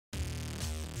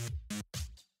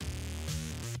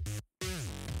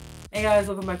Hey guys,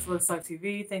 welcome back to Let's Talk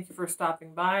TV. Thank you for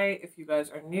stopping by. If you guys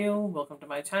are new, welcome to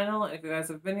my channel. And if you guys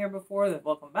have been here before, then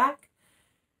welcome back.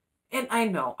 And I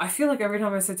know, I feel like every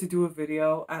time I sit to do a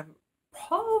video, I'm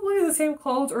probably the same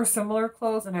clothes or similar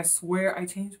clothes. And I swear I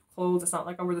change clothes. It's not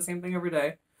like I wear the same thing every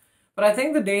day. But I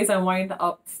think the days I wind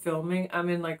up filming, I'm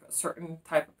in like a certain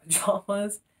type of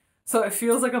pajamas. So it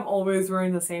feels like I'm always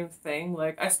wearing the same thing.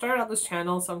 Like I started out this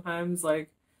channel sometimes like,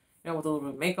 with a little bit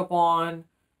of makeup on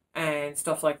and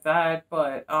stuff like that.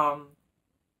 But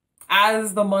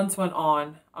as the months went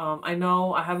on, I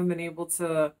know I haven't been able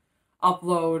to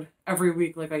upload every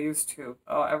week like I used to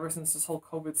ever since this whole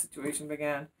COVID situation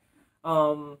began.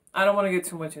 I don't want to get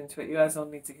too much into it. You guys don't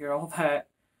need to hear all that.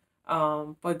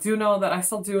 But do know that I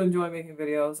still do enjoy making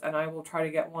videos, and I will try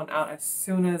to get one out as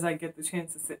soon as I get the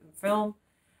chance to sit and film.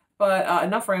 But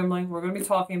enough rambling. We're going to be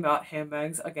talking about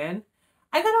handbags again.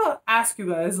 I gotta ask you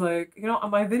guys, like,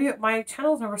 on my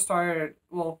channels never started,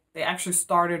 well, they actually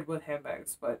started with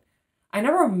handbags, but I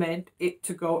never meant it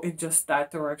to go in just that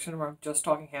direction where I'm just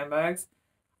talking handbags.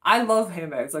 I love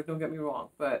handbags, like, don't get me wrong,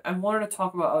 but I wanted to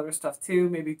talk about other stuff too,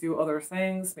 maybe do other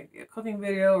things, maybe a cooking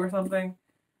video or something.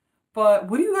 But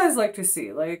what do you guys like to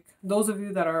see? Like, those of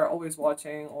you that are always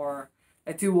watching or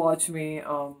that do watch me,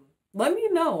 let me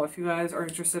know if you guys are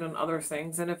interested in other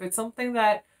things, and if it's something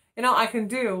that I can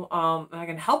do, and I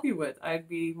can help you with, I'd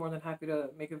be more than happy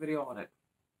to make a video on it.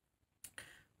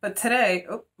 But today,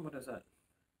 oh, what is it?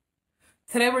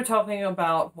 Today we're talking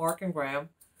about Mark and Graham.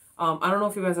 I don't know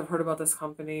if you guys have heard about this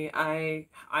company. I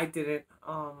didn't.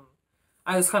 I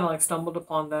just kind of like stumbled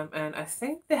upon them, and I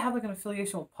think they have like an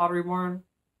affiliation with Pottery Barn.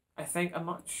 I think, I'm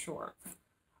not sure.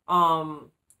 But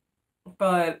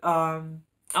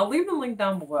I'll leave the link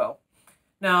down below.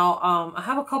 Now, I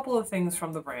have a couple of things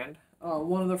from the brand.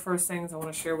 One of the first things I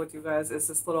want to share with you guys is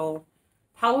this little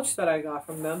pouch that I got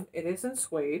from them. It is in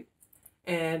suede,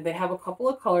 and they have a couple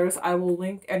of colors. I will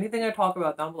link anything I talk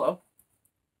about down below.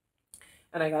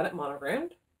 And I got it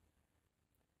monogrammed.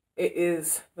 It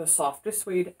is the softest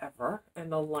suede ever,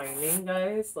 and the lining,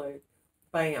 guys, like,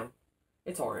 bam,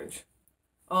 it's orange.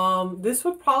 This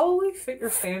would probably fit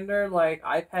your standard, like,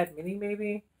 iPad mini,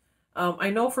 maybe. I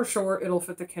know for sure it'll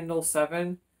fit the Kindle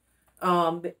 7.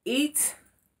 The 8...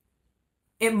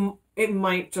 It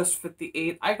might just fit the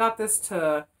 8. I got this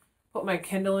to put my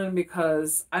Kindle in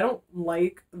because I don't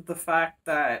like the fact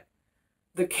that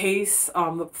the case,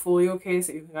 the folio case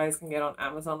that you guys can get on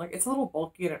Amazon, like, it's a little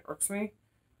bulky and it irks me.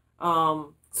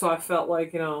 So I felt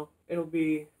like, it'll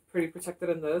be pretty protected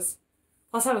in this.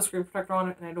 Plus I have a screen protector on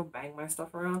it and I don't bang my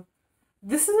stuff around.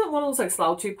 This isn't one of those like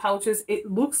slouchy pouches.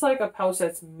 It looks like a pouch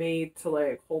that's made to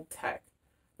like hold tech.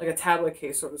 Like a tablet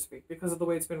case, so to speak, because of the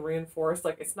way it's been reinforced.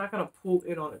 Like, it's not going to pull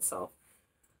in on itself.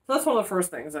 So that's one of the first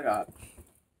things I got.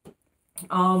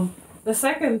 The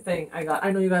second thing I got, I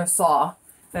know you guys saw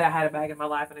that I had a bag in my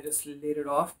lap and I just laid it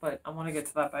off, but I want to get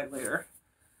to that bag later.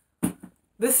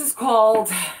 This is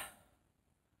called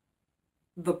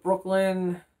the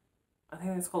Brooklyn, I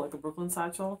think it's called like the Brooklyn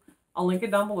Satchel. I'll link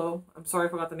it down below. I'm sorry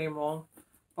if I got the name wrong,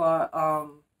 but I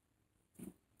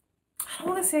don't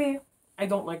want to say I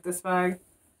don't like this bag.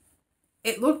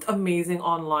 It looked amazing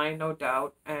online, no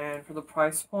doubt, and for the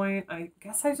price point, I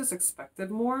guess I just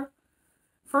expected more.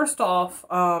 First off,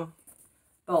 the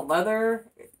leather,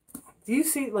 do you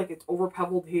see, like, it's over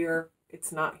pebbled here?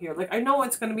 It's not here. Like, I know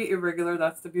it's going to be irregular,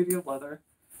 that's the beauty of leather,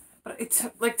 but it's,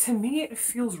 like, to me, it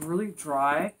feels really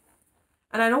dry,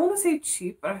 and I don't want to say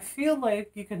cheap, but I feel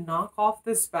like you can knock off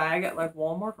this bag at, like,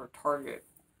 Walmart or Target.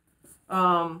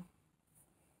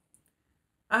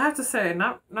 I have to say,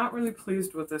 not really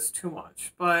pleased with this too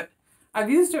much, but I've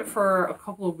used it for a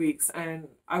couple of weeks, and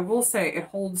I will say it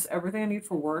holds everything I need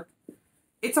for work.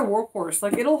 It's a workhorse.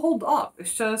 Like, it'll hold up.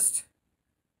 It's just,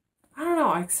 I don't know,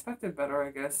 I expected better,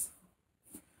 I guess.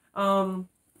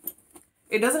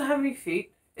 It doesn't have any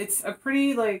feet. It's a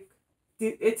pretty, like,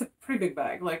 it's a pretty big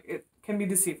bag. Like, it can be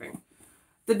deceiving.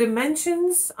 The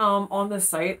dimensions on the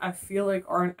site, I feel like,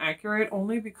 aren't accurate,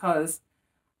 only because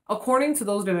according to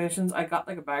those dimensions, I got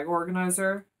like a bag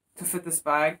organizer to fit this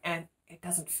bag, and it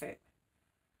doesn't fit.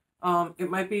 It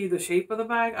might be the shape of the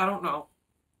bag. I don't know.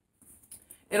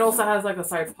 It also has like a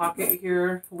side pocket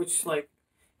here, which, like,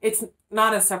 it's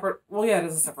not a separate. Well, yeah, it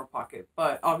is a separate pocket,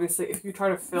 but obviously, if you try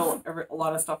to fill a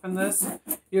lot of stuff in this,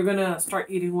 you're gonna start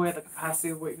eating away at the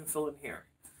capacity of what you can fill in here.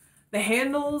 The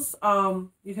handles,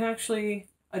 you can actually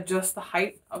adjust the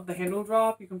height of the handle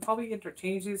drop. You can probably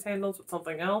interchange these handles with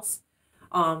something else.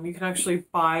 You can actually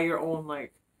buy your own,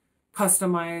 like,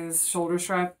 customized shoulder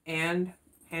strap and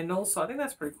handles, so I think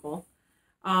that's pretty cool.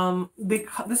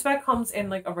 This bag comes in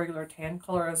like a regular tan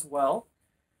color as well.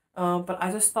 But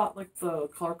I just thought like the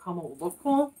color combo would look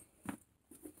cool.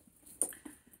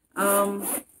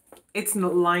 It's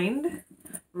lined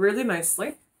really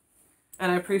nicely,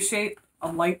 and I appreciate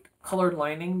a light colored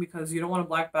lining because you don't want a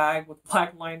black bag with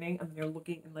black lining and then you're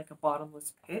looking in like a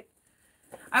bottomless pit.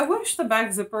 I wish the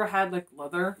bag zipper had like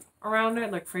leather around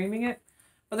it, like framing it,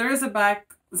 but there is a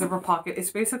back zipper pocket.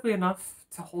 It's basically enough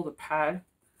to hold a pad.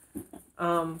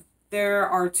 There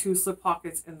are 2 slip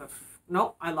pockets in the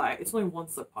no, I lie. It's only 1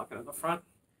 slip pocket in the front.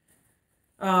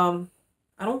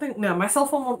 I don't think, no, my cell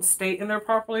phone won't stay in there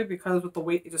properly because with the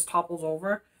weight it just topples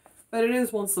over, but it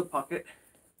is 1 slip pocket.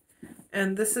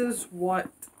 And this is what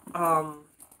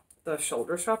the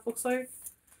shoulder strap looks like.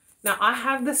 Now I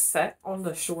have this set on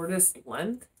the shortest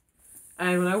length,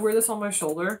 and when I wear this on my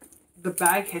shoulder, the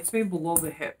bag hits me below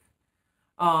the hip.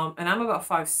 And I'm about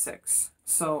 5'6",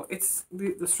 so it's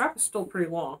the strap is still pretty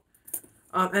long.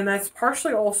 And that's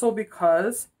partially also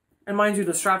because, and mind you,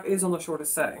 the strap is on the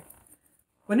shortest setting.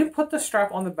 When you put the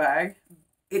strap on the bag,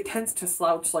 it tends to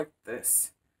slouch like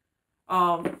this.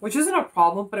 Which isn't a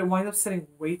problem, but it winds up sitting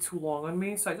way too long on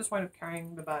me, so I just wind up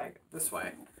carrying the bag this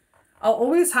way. I'll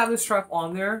always have the strap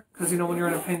on there, because you know when you're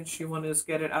in a pinch, you want to just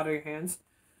get it out of your hands.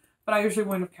 But I usually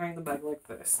wind up carrying the bag like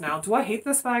this. Now, do I hate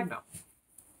this bag? No.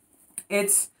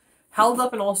 It's held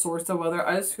up in all sorts of weather.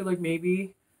 I just feel like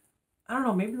maybe, I don't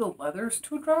know, maybe the leather's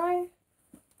too dry.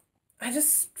 I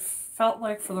just felt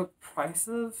like for the price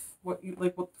of what you,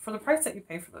 like, for the price that you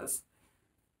pay for this,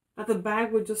 that the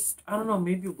bag would just, I don't know,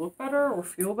 maybe look better or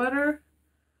feel better.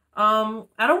 I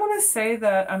don't want to say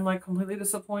that I'm like completely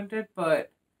disappointed,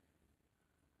 but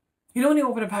you know when you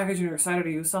open a package and you're excited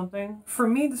to use something? For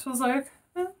me, this was like,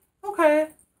 okay.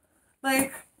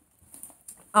 Like,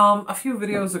 a few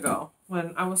videos ago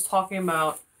when I was talking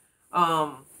about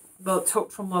the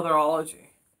tote from Leatherology,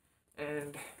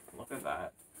 and look at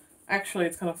that. Actually,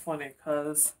 it's kind of funny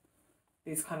because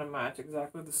these kind of match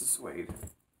exactly. This is suede.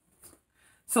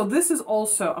 So this is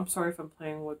also, I'm sorry if I'm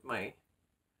playing with my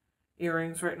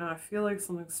earrings right now. I feel like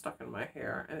something's stuck in my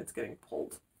hair and it's getting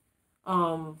pulled.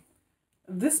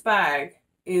 This bag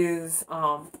is,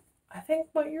 I think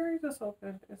my earring just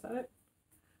opened. Is that it?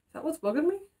 Is that what's bugging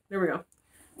me? There we go.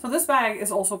 So this bag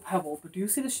is also pebbled, but do you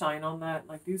see the shine on that?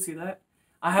 Like, do you see that?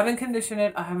 I haven't conditioned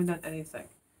it. I haven't done anything.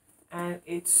 And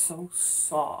it's so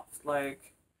soft.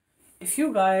 Like, if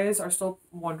you guys are still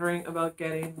wondering about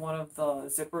getting one of the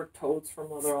zipper totes from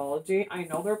Leatherology, I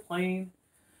know they're plain.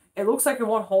 It looks like it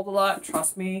won't hold a lot.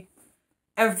 Trust me.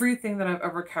 Everything that I've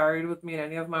ever carried with me in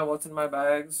any of my what's in my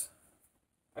bags,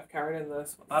 I've carried in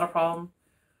this without a problem.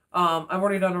 I've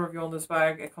already done a review on this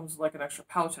bag. It comes with like an extra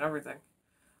pouch and everything.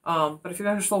 But if you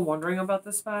guys are still wondering about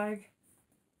this bag,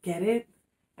 get it.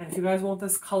 And if you guys want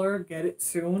this color, get it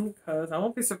soon, because I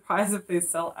won't be surprised if they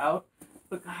sell out.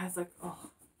 But guys, like, oh,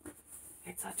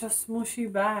 it's such a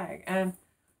smushy bag. And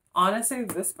honestly,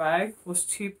 this bag was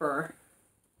cheaper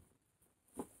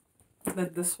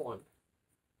than this one.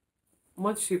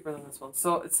 Much cheaper than this one.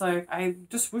 So it's like, I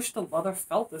just wish the leather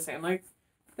felt the same. Like,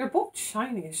 they're both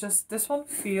shiny. It's just, this one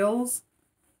feels,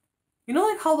 you know,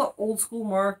 like how the old school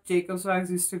Marc Jacobs bags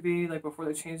used to be, like before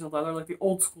they changed the leather, like the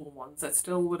old school ones that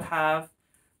still would have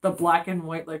the black and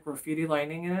white like graffiti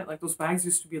lining in it. Like those bags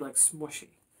used to be like smushy.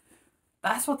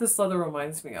 That's what this leather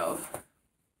reminds me of.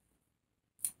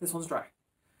 This one's dry.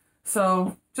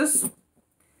 So just,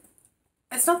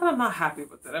 it's not that I'm not happy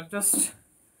with it. I'm just,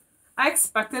 I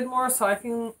expected more, so I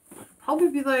can probably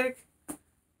be like,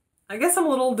 I guess I'm a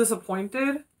little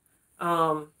disappointed.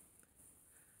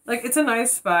 Like, it's a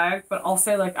nice bag, but I'll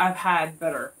say, like, I've had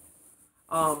better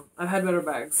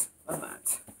bags than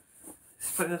that.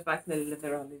 Just putting this back in the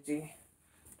Leatherology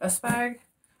dust bag.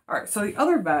 Alright, so the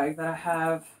other bag that I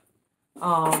have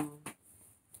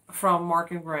from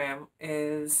Mark and Graham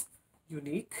is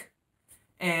unique.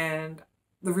 And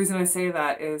the reason I say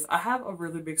that is I have a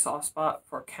really big soft spot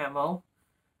for camo.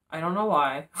 I don't know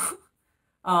why.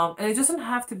 And it doesn't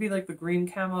have to be like the green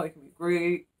camo. It can be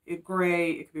gray,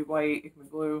 it can be white, it can be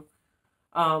blue.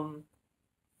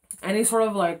 Any sort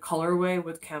of like colorway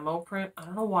with camo print. I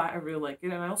don't know why I really like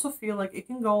it. And I also feel like it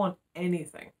can go on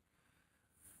anything.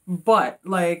 But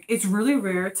like, it's really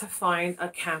rare to find a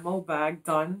camo bag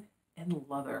done in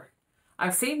leather.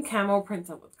 I've seen camo print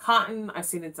done with cotton. I've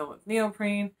seen it done with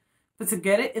neoprene. But to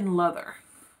get it in leather,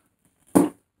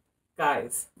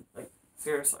 guys, like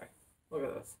seriously, look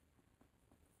at this.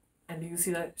 And do you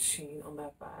see that sheen on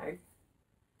that bag?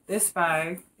 This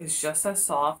bag is just as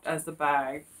soft as the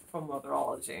bag from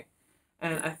Leatherology.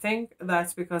 And I think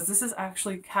that's because this is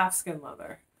actually calfskin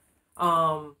leather.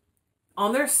 On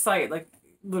their site, like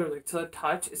literally to the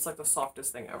touch, it's like the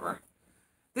softest thing ever.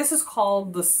 This is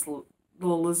called the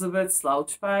Elisabetta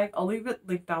Slouch Bag. I'll leave it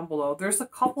linked down below. There's a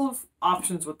couple of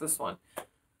options with this one.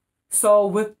 So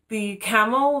with the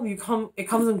camo, it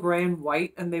comes in gray and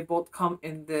white, and they both come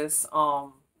in this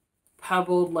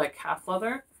pebbled like half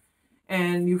leather.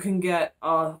 And you can get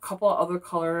a couple of other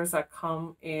colors that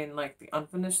come in like the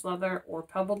unfinished leather or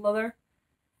pebbled leather.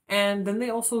 And then they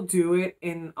also do it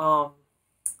in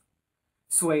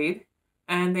suede.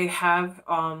 And they have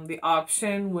the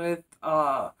option with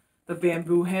the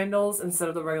bamboo handles instead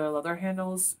of the regular leather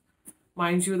handles.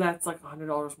 Mind you, that's like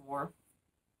 $100 more.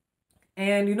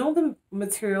 And you know the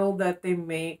material that they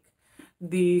make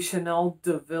the Chanel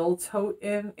DeVille tote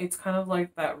in? It's kind of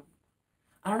like that.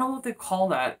 I don't know what they call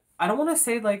that. I don't want to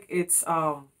say like it's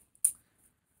the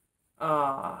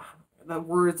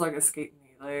words like escape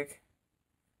me. Like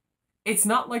it's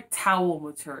not like towel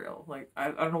material. Like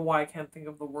I don't know why I can't think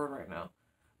of the word right now.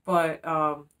 But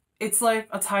it's like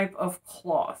a type of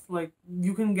cloth. Like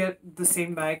you can get the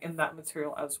same bag in that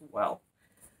material as well.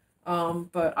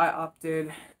 But I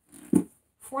opted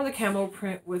for the camo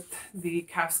print with the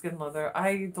calfskin leather.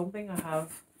 I don't think I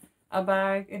have a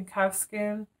bag in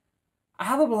calfskin. I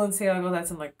have a Balenciaga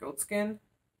that's in like goatskin,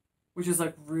 which is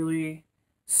like really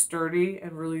sturdy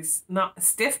and really not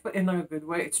stiff, but in like a good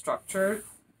way. It's structured,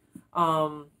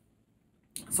 so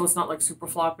it's not like super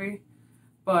floppy.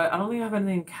 But I don't think I have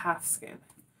anything in calfskin.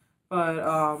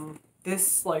 But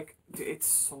this like it's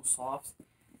so soft.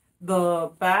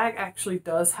 The bag actually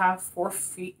does have 4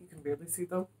 feet. You can barely see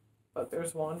them, but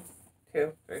there's 1,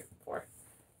 2, 3, 4.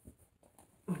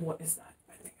 What is that?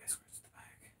 I think I scratched the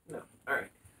bag. No. All right.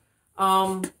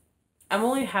 I've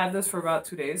only had this for about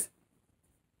 2 days,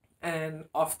 and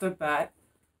off the bat,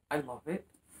 I love it.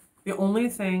 The only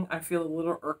thing I feel a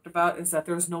little irked about is that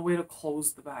there's no way to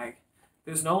close the bag.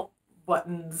 There's no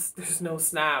buttons, there's no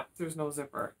snap, there's no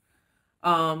zipper.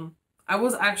 I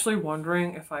was actually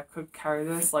wondering if I could carry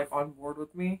this like on board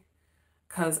with me,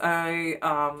 because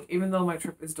even though my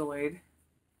trip is delayed,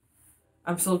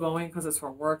 I'm still going because it's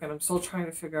for work, and I'm still trying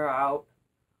to figure out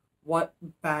what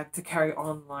bag to carry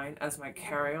online as my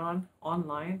carry-on,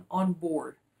 on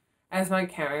board as my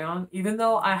carry-on. Even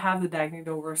though I have the Dagny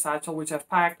Dover satchel, which I've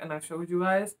packed and I've showed you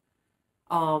guys,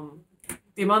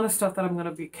 the amount of stuff that I'm going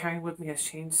to be carrying with me has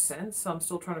changed since, so I'm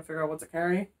still trying to figure out what to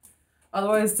carry.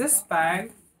 Otherwise, this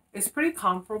bag is pretty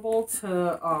comparable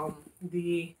to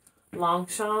the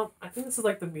Longchamp. I think this is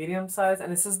like the medium size,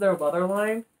 and this is their leather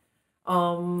line.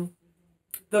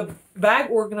 The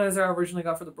bag organizer I originally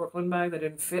got for the Brooklyn bag that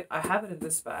didn't fit, I have it in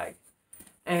this bag.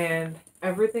 And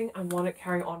everything I want to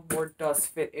carry on board does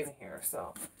fit in here.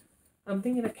 So I'm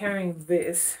thinking of carrying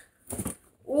this.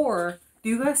 Or do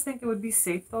you guys think it would be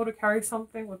safe though to carry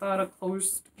something without a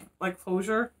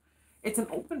closure? It's an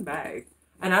open bag.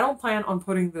 And I don't plan on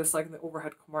putting this like in the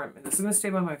overhead compartment. This is going to stay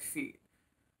by my feet.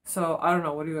 So I don't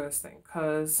know. What do you guys think?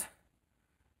 Because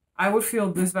I would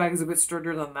feel this bag is a bit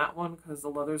sturdier than that one because the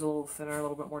leather's a little thinner, a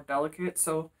little bit more delicate.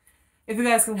 So if you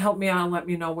guys can help me out and let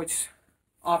me know which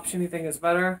option you think is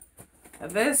better,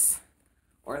 this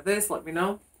or this, let me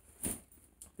know.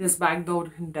 This bag though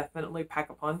can definitely pack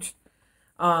a punch.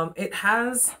 It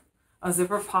has a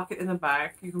zipper pocket in the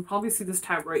back. You can probably see this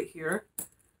tab right here.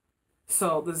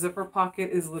 So the zipper pocket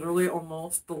is literally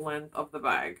almost the length of the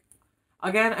bag.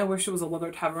 Again, I wish it was a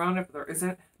leather tab around it, but there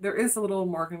isn't. There is a little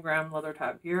Mark & Graham leather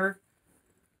tab here.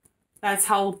 That's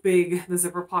how big the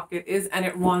zipper pocket is, and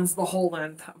it runs the whole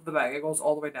length of the bag. It goes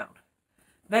all the way down.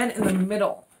 Then in the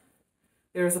middle,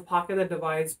 there's a pocket that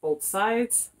divides both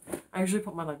sides. I usually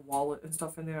put my like wallet and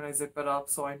stuff in there, and I zip it up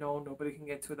so I know nobody can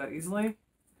get to it that easily.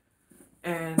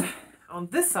 And on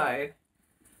this side,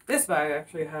 this bag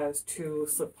actually has 2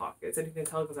 slip pockets, and you can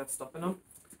tell because I have stuff in them.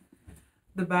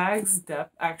 The bag's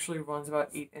depth actually runs about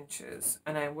 8 inches,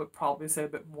 and I would probably say a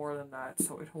bit more than that,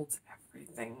 so it holds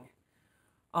everything.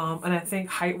 And I think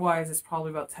height-wise, it's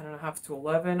probably about 10.5 to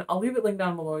 11. I'll leave it linked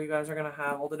down below. You guys are going to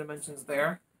have all the dimensions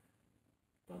there.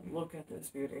 But look at this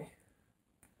beauty.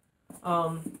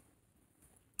 I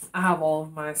have all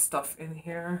of my stuff in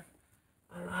here.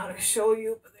 I don't know how to show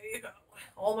you, but there you go.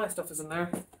 All my stuff is in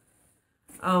there.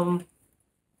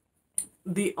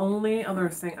 The only other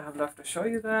thing I have left to show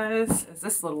you guys is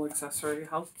this little accessory.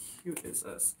 How cute is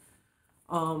this?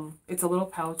 It's a little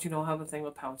pouch. You know, I have a thing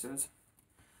with pouches.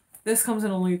 This comes in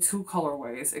only 2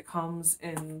 colorways. It comes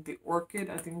in the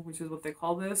orchid, I think, which is what they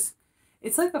call this.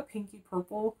 It's like a pinky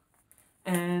purple,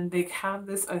 and they have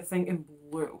this, I think, in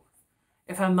blue.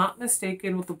 If I'm not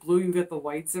mistaken, with the blue, you get the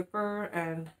white zipper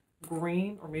and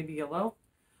green or maybe yellow.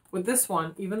 With this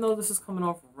one, even though this is coming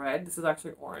off red, this is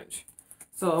actually orange.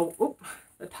 So,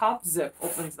 the top zip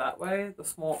opens that way. The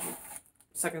small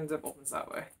second zip opens that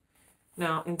way.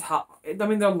 Now, in top, I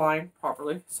mean, they're lined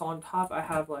properly. So, on top, I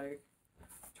have, like,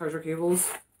 charger cables.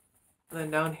 And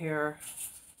then down here,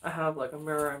 I have like a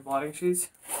mirror and blotting sheets.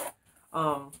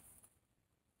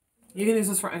 You can use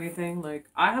this for anything. Like,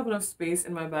 I have enough space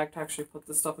in my bag to actually put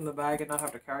this stuff in the bag and not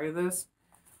have to carry this.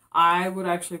 I would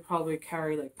actually probably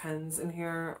carry like pens in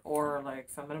here or like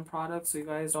feminine products, so you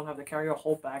guys don't have to carry a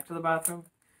whole bag to the bathroom.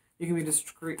 You can be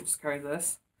discreet, just carry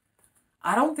this.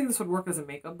 I don't think this would work as a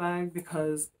makeup bag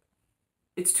because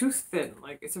it's too thin.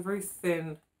 Like, it's a very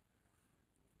thin,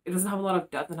 it doesn't have a lot of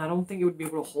depth, and I don't think it would be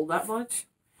able to hold that much.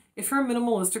 If you're a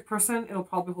minimalistic person, it'll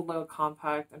probably hold like a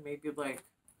compact and maybe like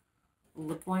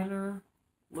lip liner,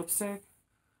 lipstick.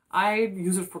 I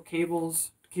use it for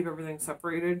cables to keep everything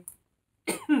separated.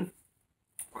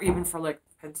 Or even for like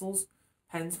pencils,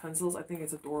 pens, pencils. I think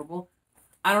it's adorable.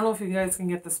 I don't know if you guys can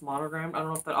get this monogrammed. I don't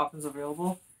know if that option's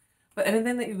available. But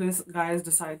anything that you guys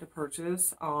decide to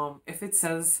purchase, if it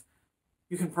says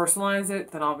you can personalize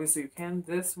it, then obviously you can.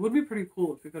 This would be pretty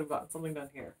cool if you could have gotten something done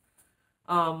here.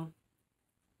 I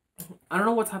don't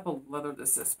know what type of leather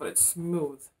this is, but it's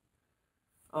smooth.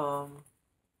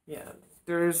 Yeah,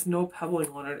 there's no pebbling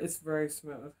on it. It's very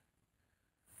smooth.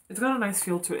 It's got a nice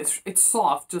feel to it. It's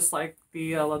soft, just like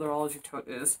the Leatherology Tote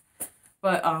is.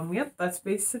 But, yep, that's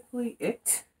basically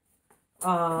it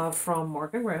from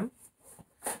Mark and Graham.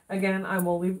 Again, I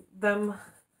will leave them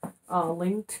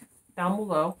linked down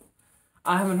below.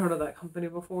 I haven't heard of that company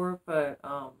before, but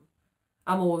I'm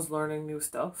always learning new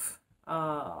stuff.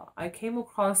 I came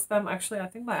across them, actually, I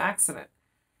think by accident.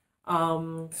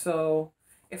 So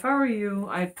if I were you,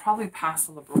 I'd probably pass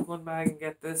on the Brooklyn bag and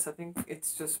get this. I think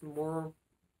it's just more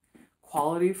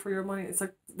quality for your money. It's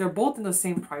like they're both in the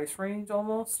same price range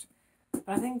almost, but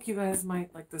I think you guys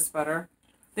might like this better.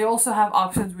 They also have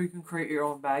options where you can create your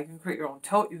own bag. You can create your own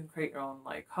tote. You can create your own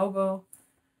like hobo.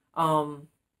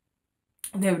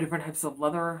 They have different types of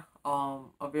leather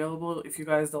available. If you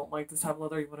guys don't like this type of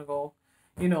leather, you want to go,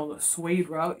 you know, the suede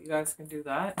route, you guys can do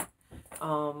that.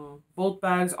 Both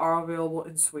bags are available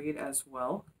in suede as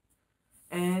well.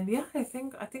 And yeah, I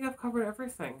think I've covered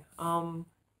everything.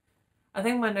 I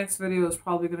think my next video is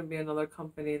probably going to be another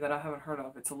company that I haven't heard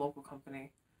of. It's a local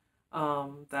company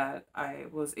that I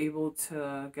was able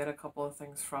to get a couple of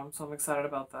things from, so I'm excited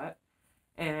about that.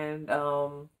 And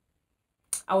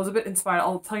I was a bit inspired.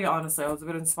 I'll tell you honestly, I was a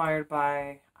bit inspired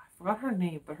by, I forgot her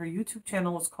name, but her YouTube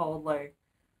channel was called like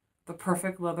The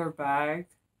Perfect Leather Bag,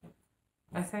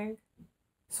 I think.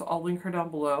 So I'll link her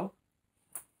down below.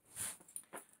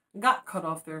 Got cut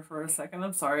off there for a second.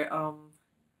 I'm sorry.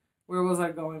 Where was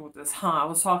I going with this? I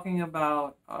was talking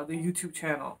about the YouTube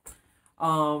channel.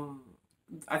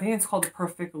 I think it's called The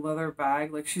Perfect Leather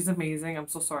Bag. Like, she's amazing. I'm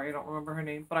so sorry I don't remember her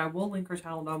name, but I will link her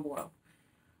channel down below.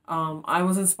 I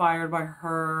was inspired by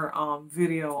her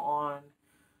video on,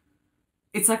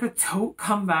 it's like a tote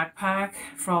come backpack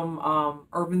from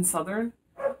Urban Southern.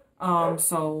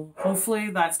 So hopefully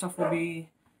that stuff will be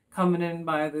coming in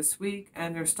by this week,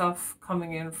 and there's stuff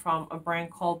coming in from a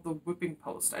brand called The Whipping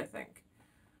Post, I think.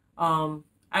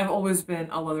 I've always been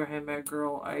a leather handbag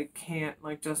girl. I can't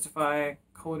like justify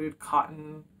coated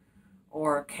cotton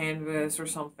or canvas or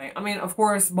something. I mean, of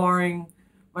course, barring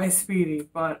my Speedy,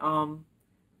 but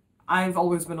I've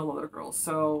always been a leather girl,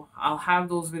 so I'll have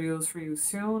those videos for you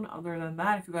soon. Other than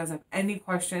that, if you guys have any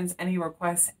questions, any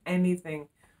requests, anything,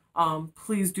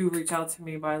 please do reach out to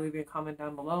me by leaving a comment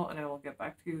down below, and I will get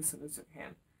back to you as soon as I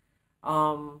can.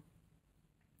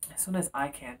 As soon as I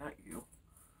can, not you.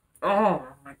 Oh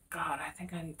my god, I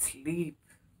think I need sleep.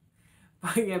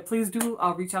 But yeah, please do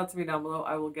reach out to me down below.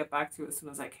 I will get back to you as soon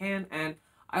as I can, and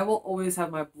I will always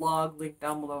have my blog linked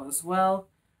down below as well.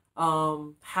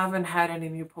 Haven't had any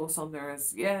new posts on there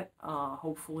as yet.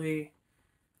 Hopefully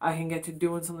I can get to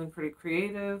doing something pretty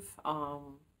creative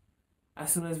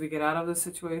as soon as we get out of this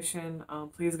situation.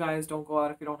 Please guys, don't go out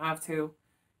if you don't have to.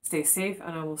 Stay safe,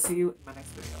 and I will see you in my next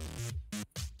video.